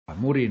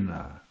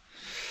morena.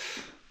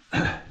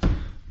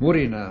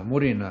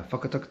 Morena,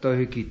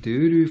 whakatakatau ki te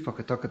uru,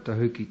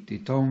 whakatakatau ki te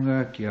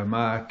taonga, kia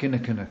mā kina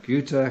ki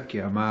uta,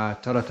 kia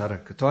mā taratara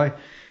katai,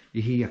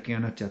 ihi ake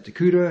ana te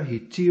atakura, he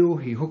tio,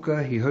 he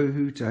hoka, he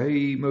hauhu, te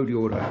hei mauri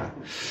ora.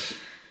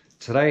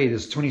 Today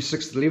is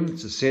 26th 11th,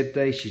 it's a sad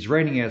day, she's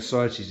raining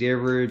outside, she's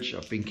average,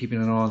 I've been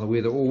keeping an eye on the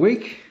weather all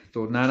week,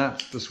 thought nah,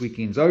 this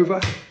weekend's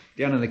over.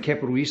 Down in the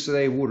capital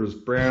yesterday, water was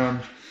brown,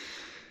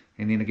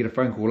 and then I get a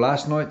phone call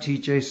last night,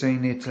 TJ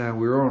saying that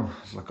we're on.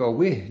 I was like, oh,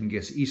 where? And he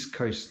goes, East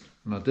Coast.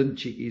 And I didn't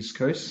check East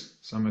Coast,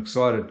 so I'm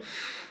excited.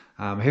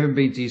 I haven't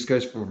been to East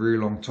Coast for a very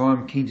long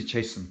time, keen to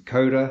chase some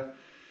Tora.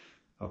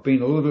 I've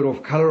been a little bit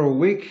off colour all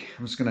week.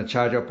 I'm just going to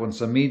charge up on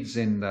some meds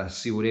and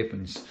see what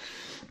happens.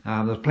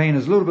 The plan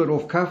is a little bit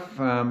off cuff,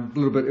 a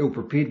little bit ill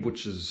prepared,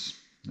 which is,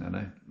 I don't know,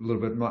 a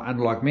little bit not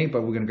unlike me,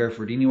 but we're going to go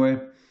for it anyway.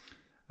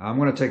 I'm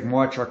going to take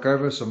my truck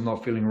over, so I'm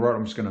not feeling right.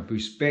 I'm just going to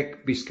boost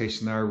back. Best case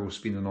scenario, we'll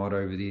spend the night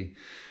over there.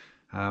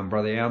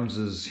 Brother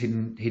Elmzy is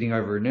heading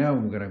over now,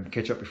 and we're going to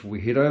catch up before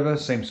we head over.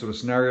 Same sort of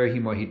scenario. He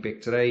might head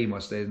back today. He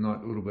might stay the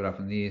night a little bit up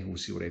in there. We'll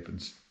see what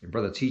happens. And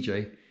Brother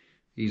TJ,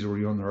 he's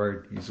already on the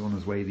road. He's on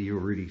his way there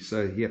already.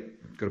 So, yep,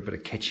 got a bit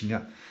of catching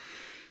up.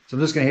 So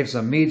I'm just going to have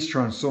some meds,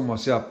 try and sort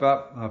myself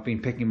up. I've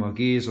been packing my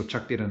gears. I'll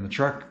chuck that in the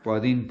truck. By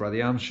then, Brother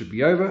Elmzy should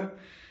be over.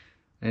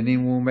 And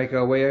then we'll make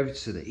our way over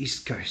to the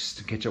East Coast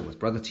to catch up with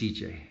Brother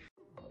TJ.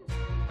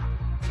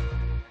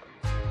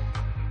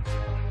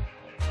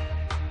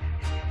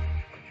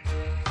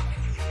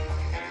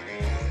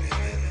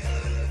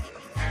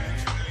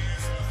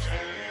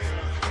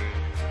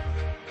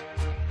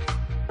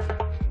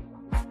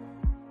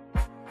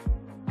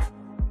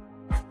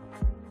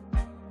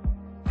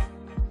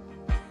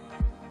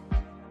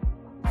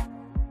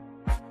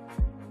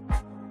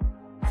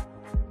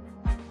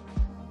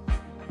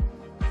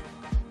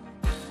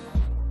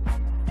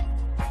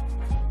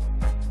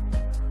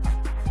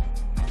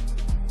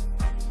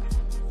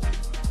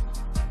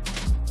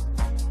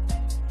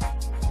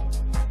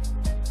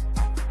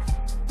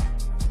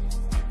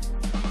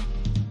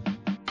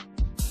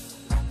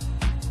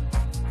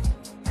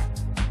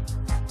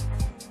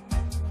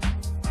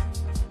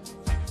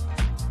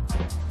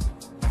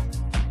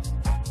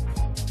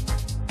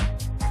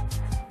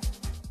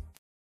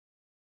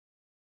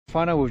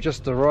 Whānau, we've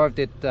just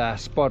arrived at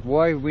spot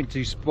Y. We went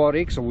to spot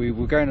X, or we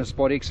were going to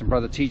spot X, and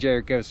Brother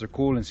TJ gave us a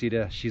call and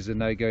said she's a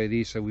no-go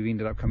there, so we've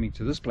ended up coming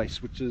to this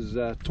place, which is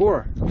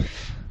Tora. A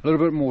little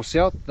bit more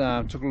south,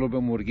 took a little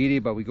bit more to get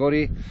here, but we got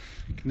here.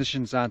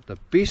 Conditions aren't the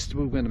best.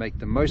 We're going to make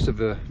the most of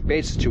a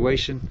bad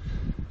situation.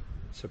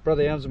 So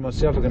Brother Elmzy and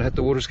myself are going to hit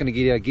the water, just going to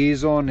get our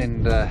gears on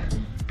and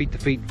beat the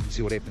feet and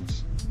see what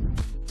happens.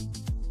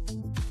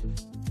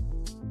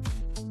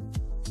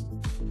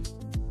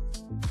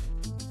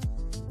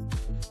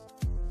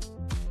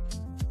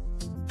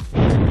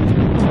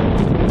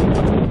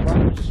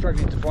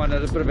 Struggling to find a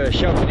bit of a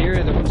sheltered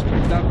area. The wind's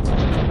picked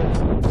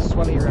up,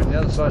 swelling around the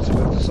other side, so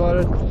we've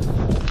decided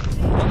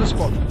on the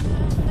spot.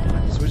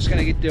 So we're just going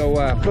to get the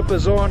old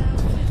flippers on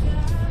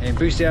and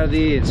boost out of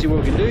there and see what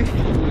we can do.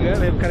 Here we go,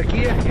 have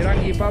karakia, he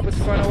rangi e pāpa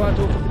te whanau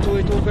ato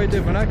whakatoe tōkau te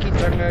manaki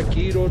tanga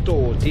ki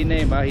roto,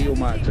 tēnei mahi o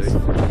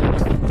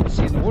mātou.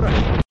 See you in the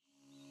water.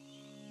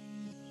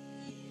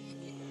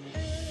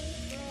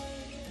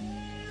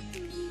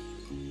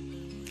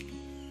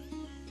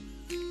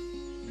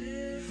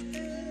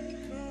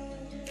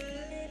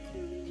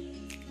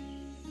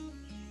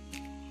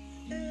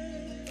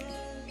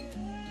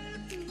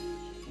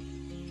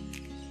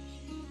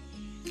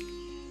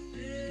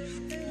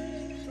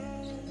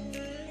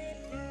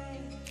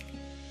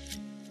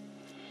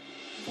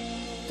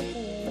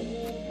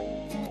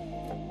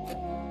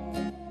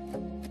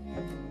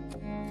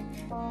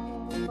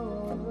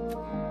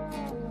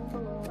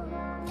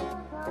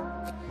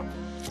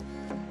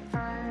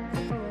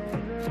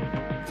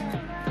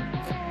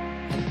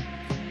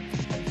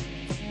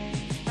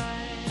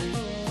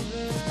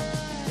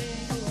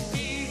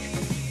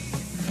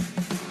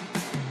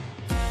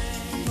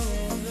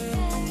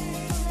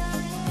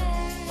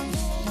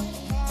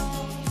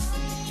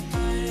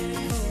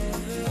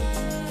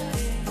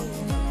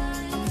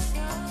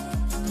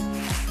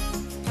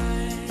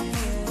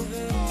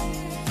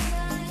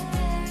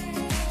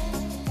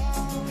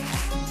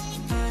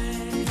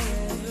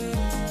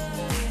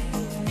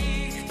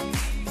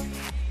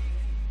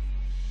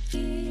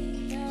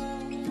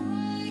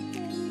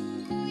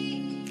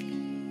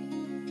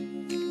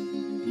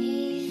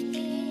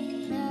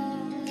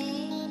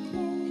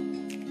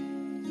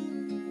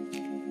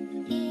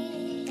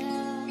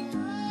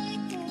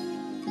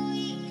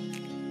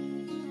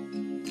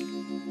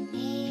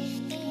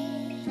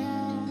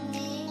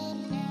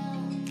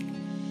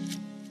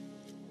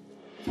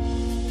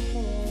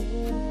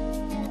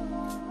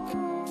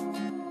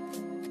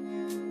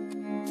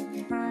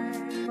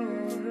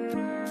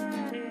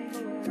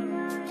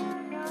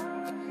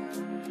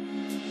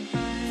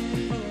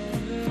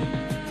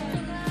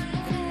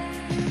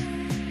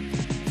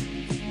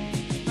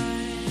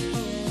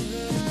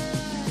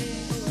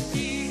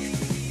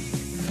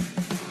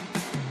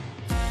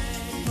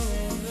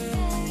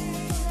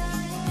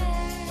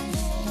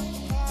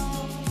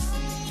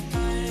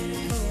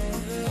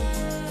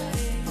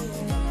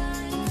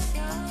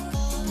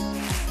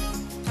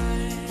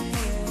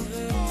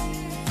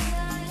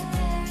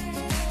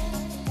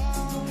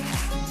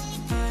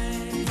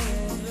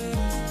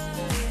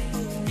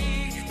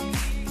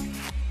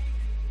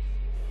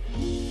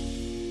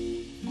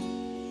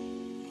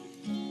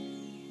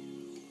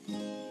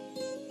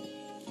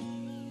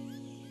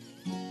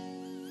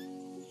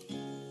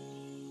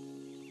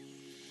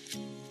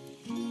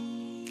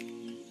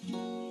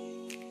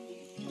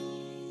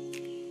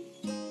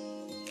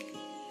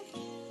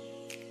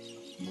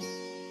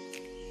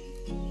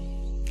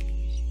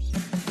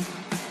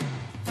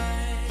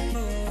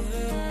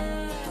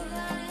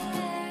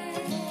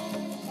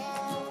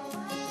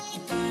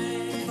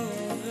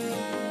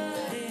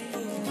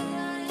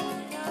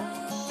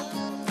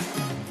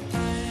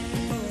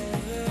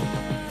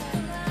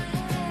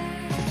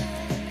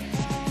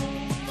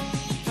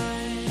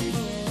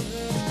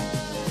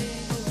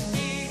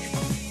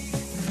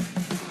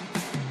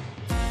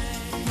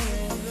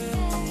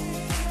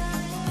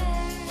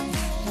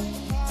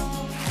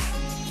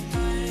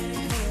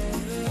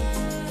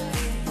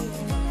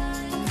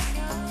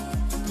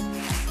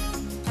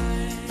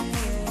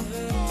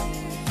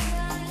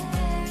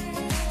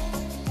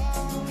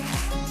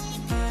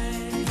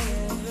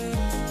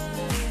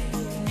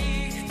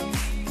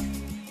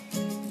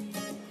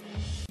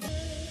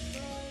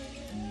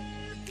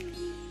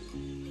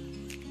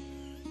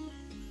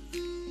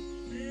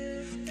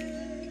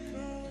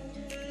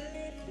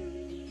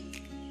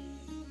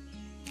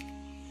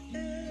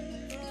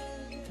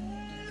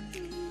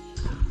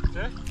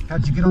 Yeah?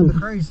 How'd you get on the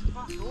cruise?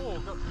 Fuck all,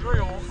 got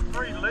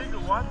three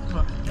legal ones,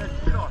 but how'd you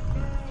get on?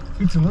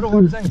 It's some little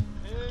ones, eh? Heaps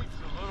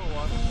of little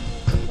ones.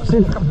 I've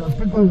seen a couple of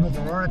big ones with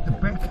the wire at the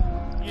back.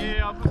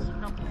 Yeah, I've missed a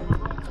couple of big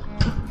ones.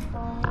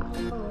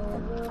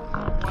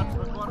 One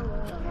big one.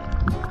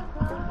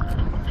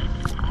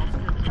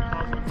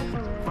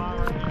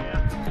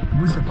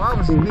 Where's the bar?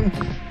 Was in here?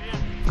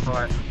 Yeah.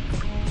 Alright.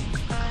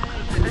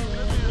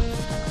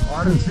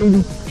 I didn't see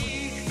them.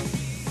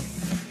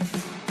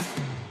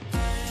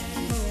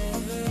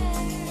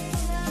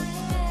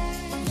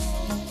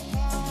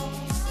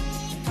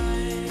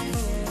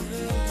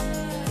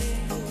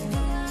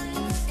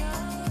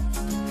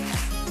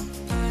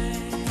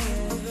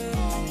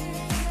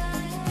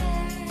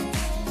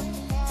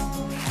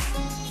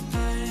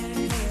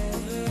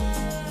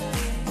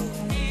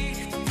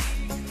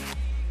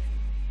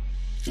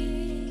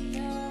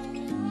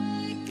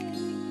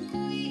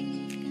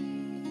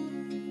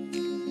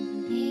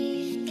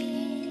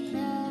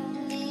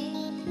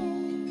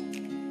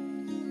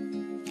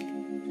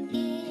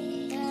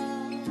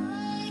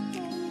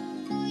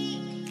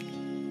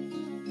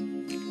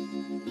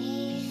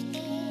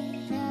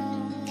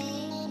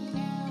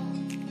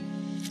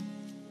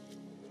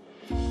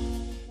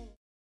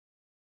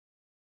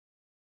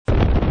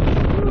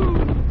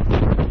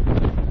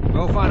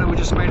 We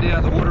just made it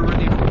out of the water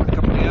already for a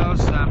couple of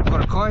hours.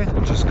 Got a kai,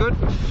 which is good.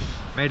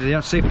 Made it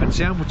out safe and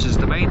sound, which is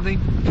the main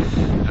thing.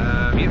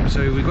 Yep,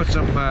 so we got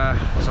some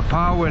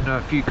power and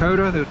a few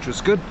Tora, which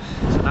was good.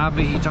 So now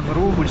mihi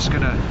tangaroa, we're just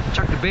going to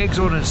chuck the bags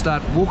on and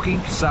start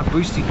walking, start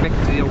boosting back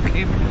to the old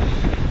camp.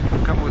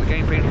 We'll come up with a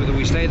game plan whether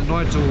we stay the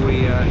night or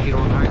we head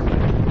on home.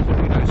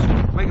 Who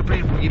knows? Make a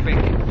plan when we get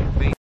back.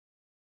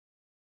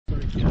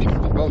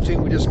 Well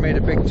team, we just made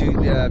it back to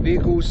the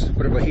vehicles,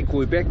 bit of a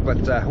hikoi back,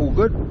 but all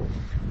good.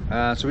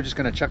 So we're just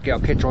going to chuck our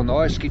catch on the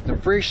ice, keep them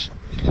fresh,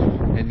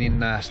 and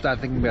then start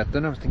thinking about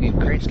dinner. I'm thinking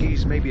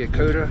Kranskis, maybe a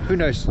Tora, who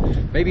knows,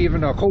 maybe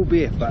even a cold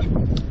beer, but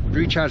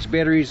recharge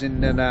batteries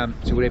and then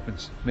see what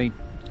happens. Well,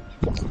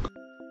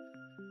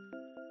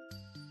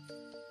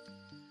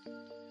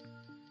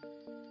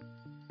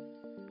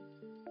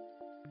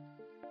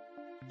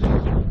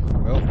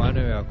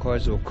 whānau, our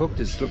kai's all cooked.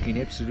 It's looking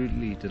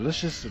absolutely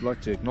delicious. I'd like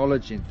to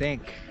acknowledge and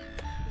thank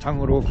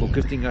Tangaroa for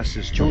gifting us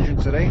as children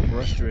today, for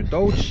us to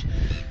indulge.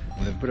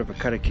 We'll have a bit of a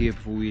karakia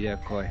before we eat our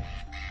kai.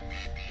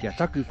 Kia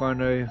taku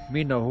whānau,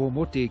 mena ho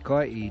mo te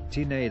kai I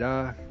tēnei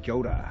rā, kia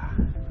ora.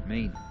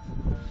 Amen.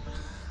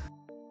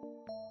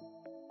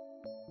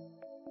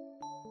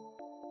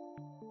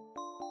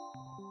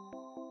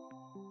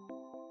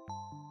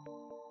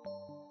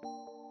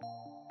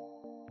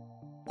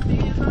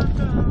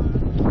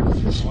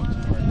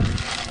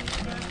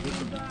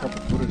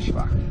 Proper footage,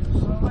 fuck.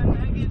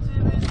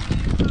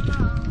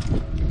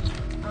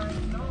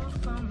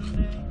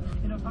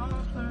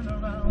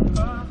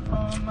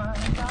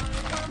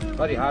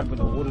 Bloody hard when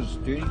the water's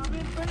dirty.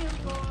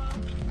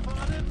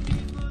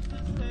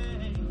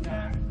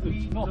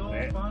 It's not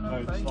that,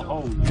 no, it's the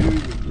whole view,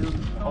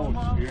 the whole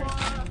experience.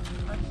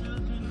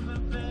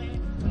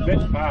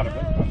 That's part of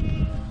it,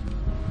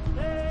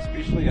 but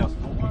especially us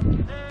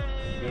talking.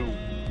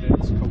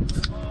 That's cool.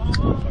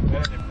 Like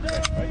that and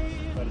everything, right?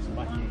 But it's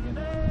mucky again.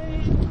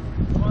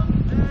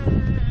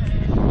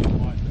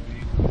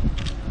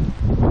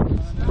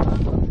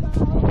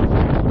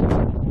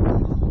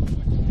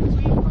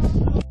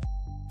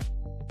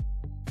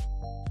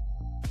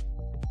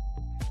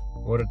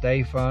 What a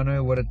day,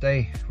 whānau, what a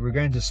day. We were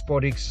going to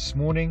Spot X this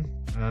morning.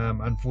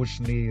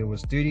 Unfortunately it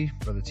was dirty.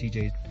 Brother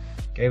TJ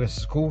gave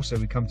us a call, so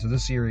we come to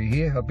this area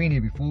here. I've been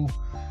here before,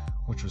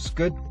 which was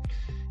good.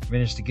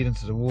 Managed to get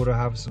into the water,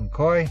 harvest some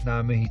kai,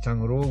 ngā mihi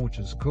tangaroa, which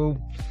is cool.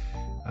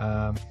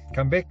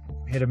 Come back,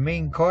 had a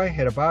mean kai,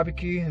 had a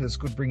barbecue. It was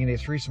good bringing there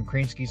through some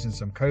Kranskis and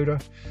some Tora.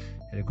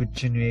 Had a good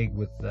chinu egg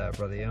with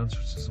Brother Elmzy,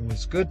 which is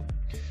always good.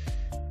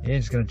 Yeah,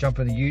 just going to jump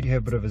in the ute,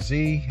 have a bit of a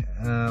Z.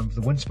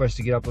 The wind's supposed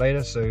to get up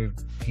later, so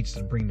Pete's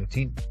didn't bring the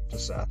tent.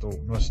 Just I thought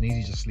nice and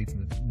easy, just sleep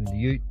in the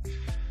ute.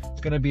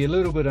 It's going to be a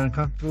little bit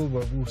uncomfortable,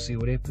 but we'll see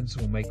what happens.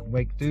 We'll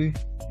make do,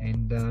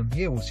 and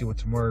yeah, we'll see what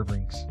tomorrow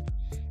brings.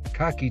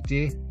 Ka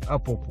kite,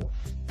 apopo.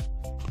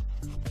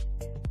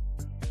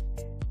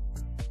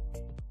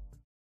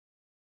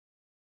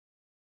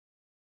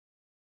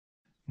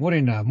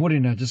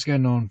 Morena, just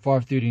going on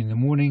 5:30 in the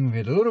morning. We've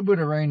had a little bit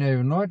of rain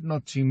overnight,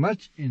 not too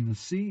much, and the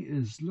sea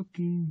is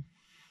looking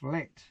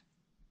flat.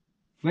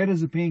 Flat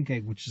as a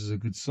pancake, which is a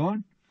good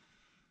sign.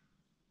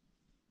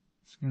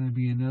 It's going to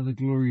be another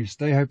glorious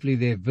day. Hopefully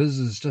their viz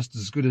is just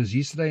as good as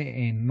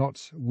yesterday and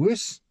not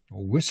worse,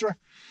 or worser.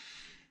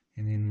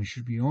 And then we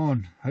should be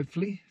on,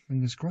 hopefully,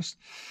 fingers crossed.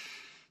 I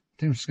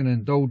think I'm just going to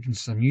indulge in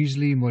some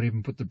muesli, might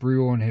even put the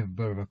brew on, have a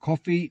bit of a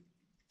coffee.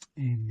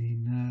 And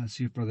then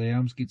see if Brother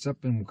Elmzy gets up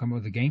and we'll come up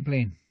with a game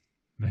plan.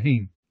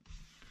 Man.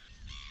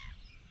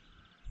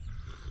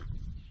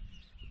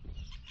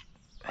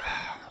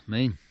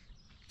 Man.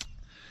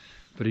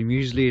 Bit of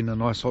muesli and a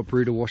nice hot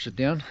brew to wash it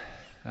down.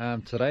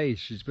 Today,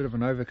 it's a bit of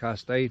an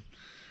overcast day.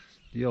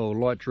 The old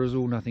light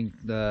drizzle, nothing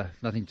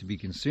to be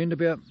concerned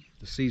about.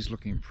 The sea's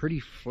looking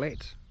pretty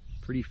flat.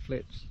 Pretty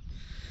flat.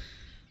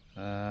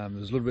 There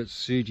was a little bit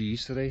surgy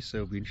yesterday, so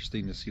it'll be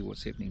interesting to see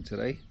what's happening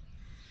today.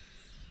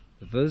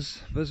 The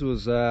viz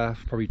was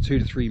probably 2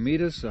 to 3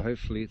 meters, so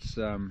hopefully it's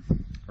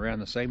around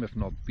the same, if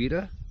not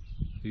better.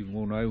 We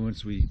will know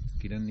once we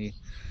get in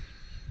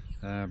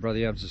there. Brother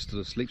Elmzy is still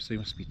asleep, so he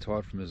must be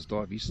tired from his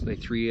dive yesterday,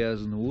 3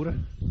 hours in the water.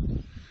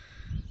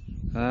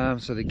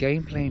 So the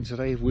game plan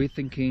today, we're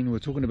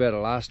talking about it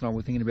last night,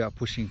 we're thinking about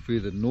pushing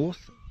further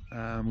north.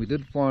 We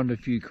did find a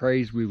few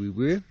crays where we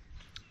were,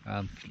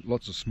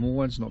 lots of small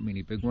ones, not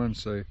many big ones,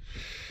 so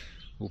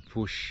we'll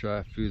push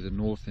further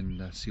north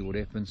and see what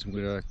happens.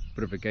 We've got a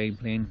bit of a game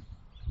plan.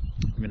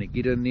 I'm going to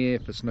get in there.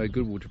 If it's no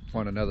good, we'll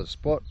find another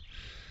spot.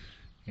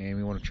 And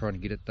we want to try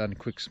and get it done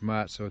quick,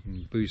 smart, so I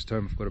can boost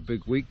home. I've got a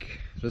big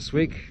week this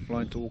week.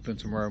 Flying to Auckland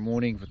tomorrow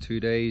morning for 2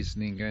 days,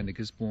 and then going to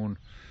Gisborne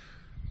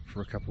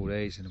for a couple of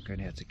days. And I'm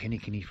going out to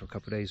Kinikini for a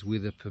couple of days,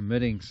 weather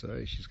permitting.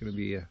 So she's going to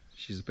be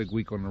she's a big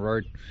week on the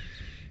road.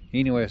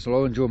 Anyway, so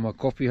I'll enjoy my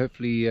coffee.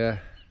 Hopefully,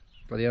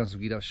 Brother Elmzy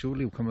will get up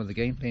shortly. We'll come up with the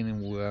game plan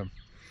and we'll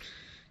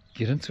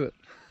get into it.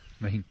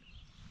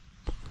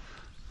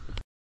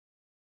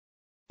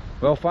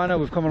 Well, whānau,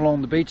 we've come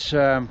along the beach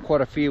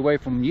quite a fair way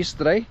from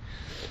yesterday.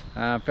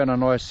 Found a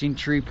nice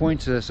entry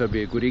point, so it'll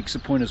be a good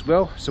exit point as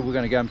well. So we're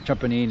going to go and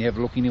jump in here and have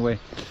a look anyway.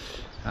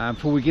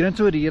 Before we get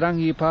into it, I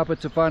rangi e pāpa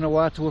te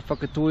whānau atua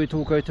whakatoe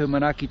tō koutou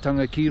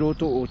manakitanga ki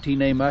roto o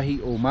tēnei mahi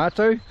o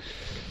mātou.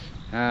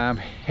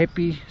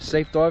 Happy,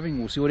 safe diving.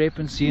 We'll see what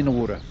happens. See you in the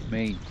water.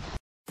 Man.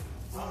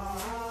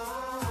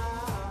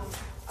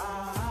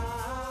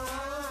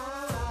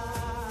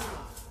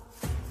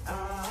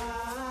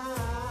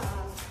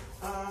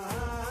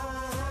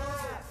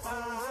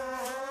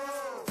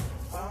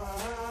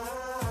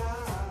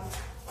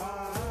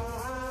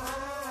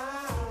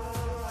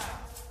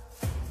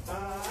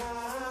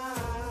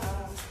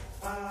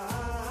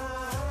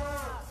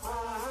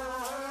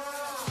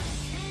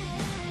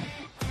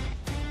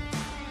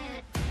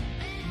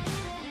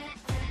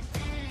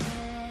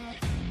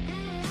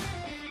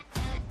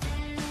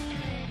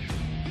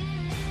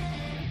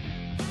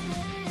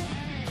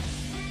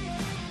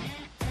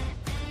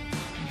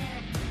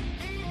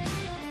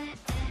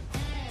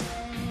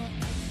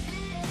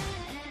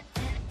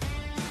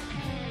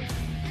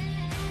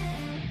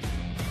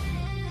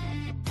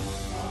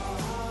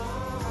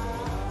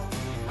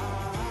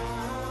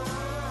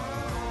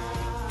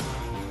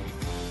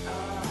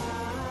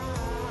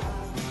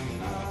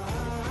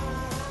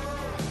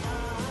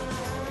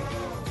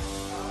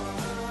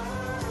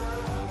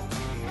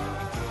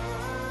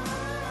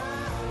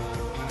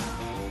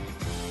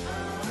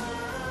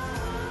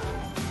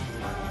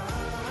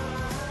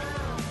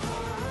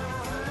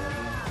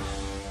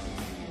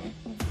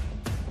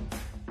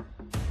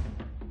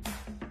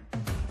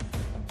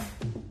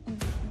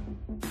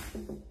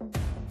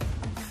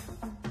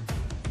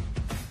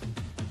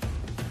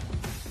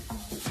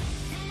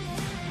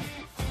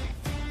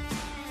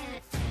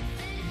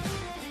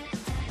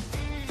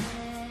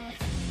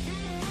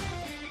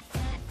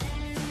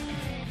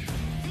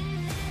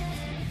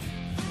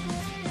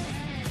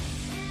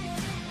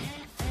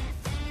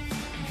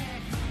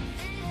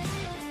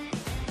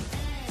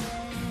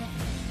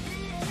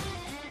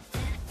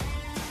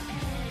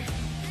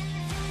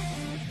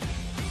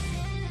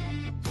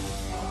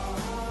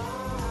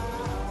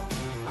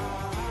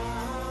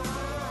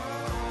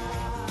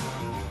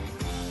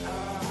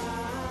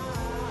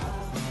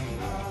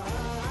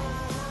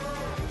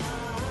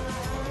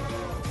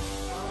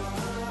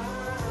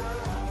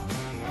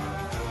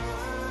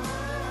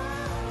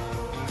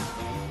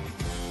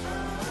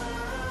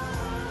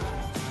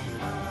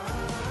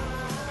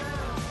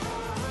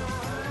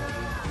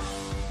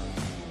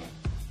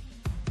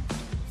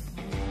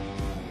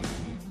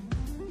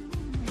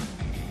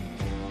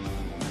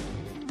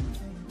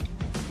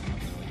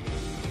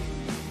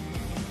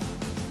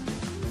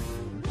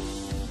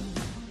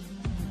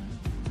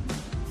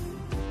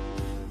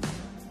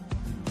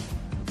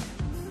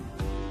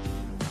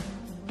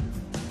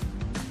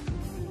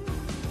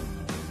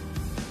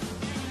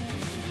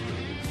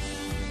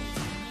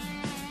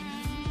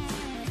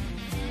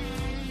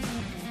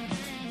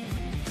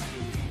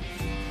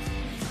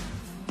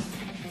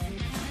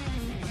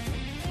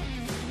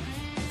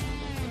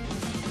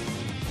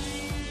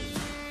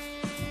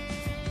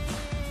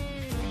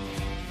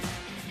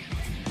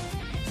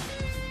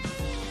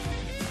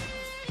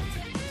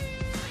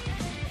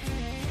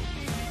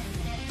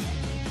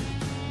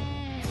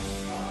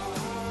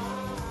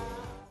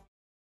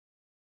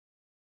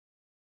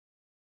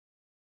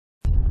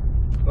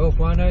 Well,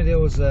 whānau, that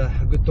was a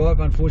good dive.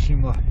 Unfortunately,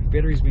 my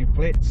battery's been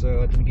flat,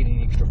 so I didn't get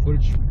any extra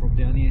footage from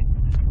down here.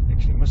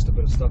 Actually missed a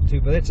bit of stuff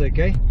too, but that's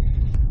okay.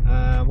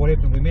 What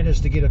happened, we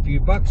managed to get a few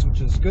bucks,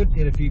 which is good.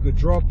 Had a few good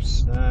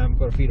drops,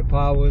 got a few of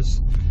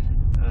powers.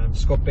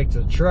 Just got back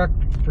to the truck,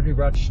 pretty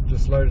much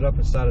just loaded up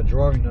and started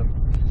driving. I'm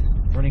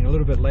running a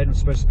little bit late. I'm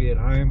supposed to be at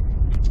home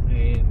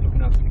and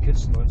looking after the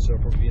kids tonight, so I'll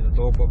probably be in the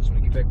dog box when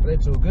I get back, but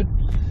that's all good.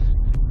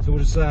 So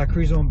we'll just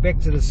cruise on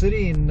back to the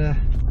city and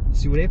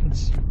see what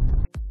happens.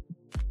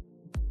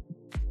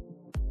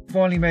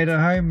 Finally made it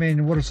home,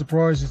 and what a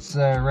surprise, it's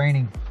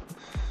raining.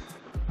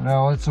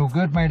 No, it's all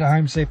good. Made it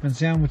home safe and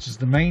sound, which is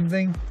the main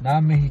thing.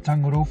 Ngā mihi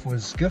tangoto for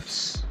his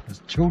gifts, his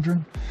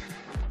children.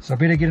 So I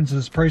better get into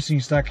this processing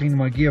and start cleaning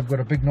my gear. I've got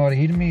a big night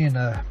ahead of me and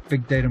a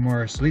big day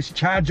tomorrow, so let's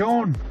charge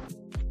on!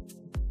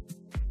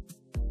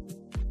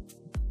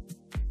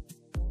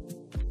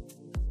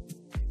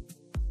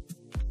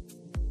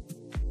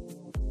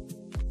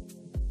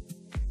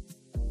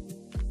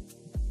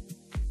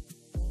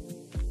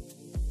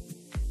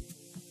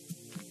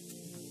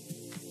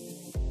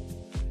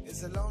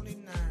 It's a lonely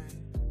night.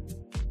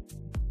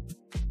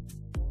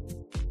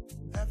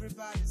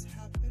 Everybody's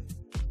happy.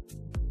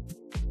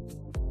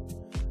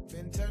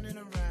 Been turning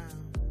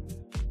around,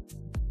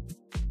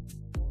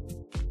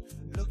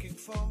 looking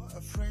for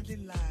a friendly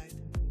light,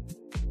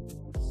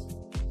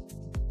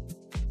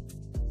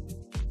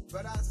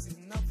 but I see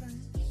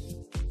nothing.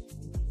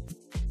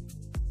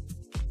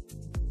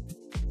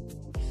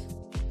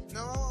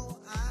 No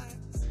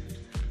eyes.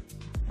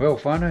 Well,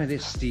 whānau,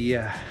 that's the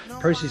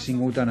processing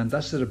all done and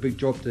dusted. A big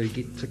job to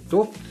get ticked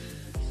off.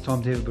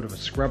 Time to have a bit of a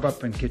scrub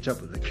up and catch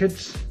up with the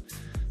kids.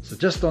 So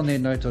just on that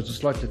note, I'd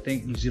just like to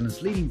thank New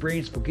Zealand's leading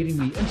brands for getting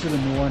me into the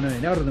moana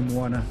and out of the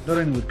moana, not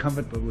only with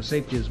comfort but with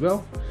safety as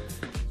well.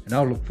 And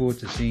I'll look forward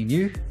to seeing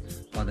you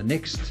on the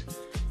next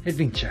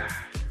adventure.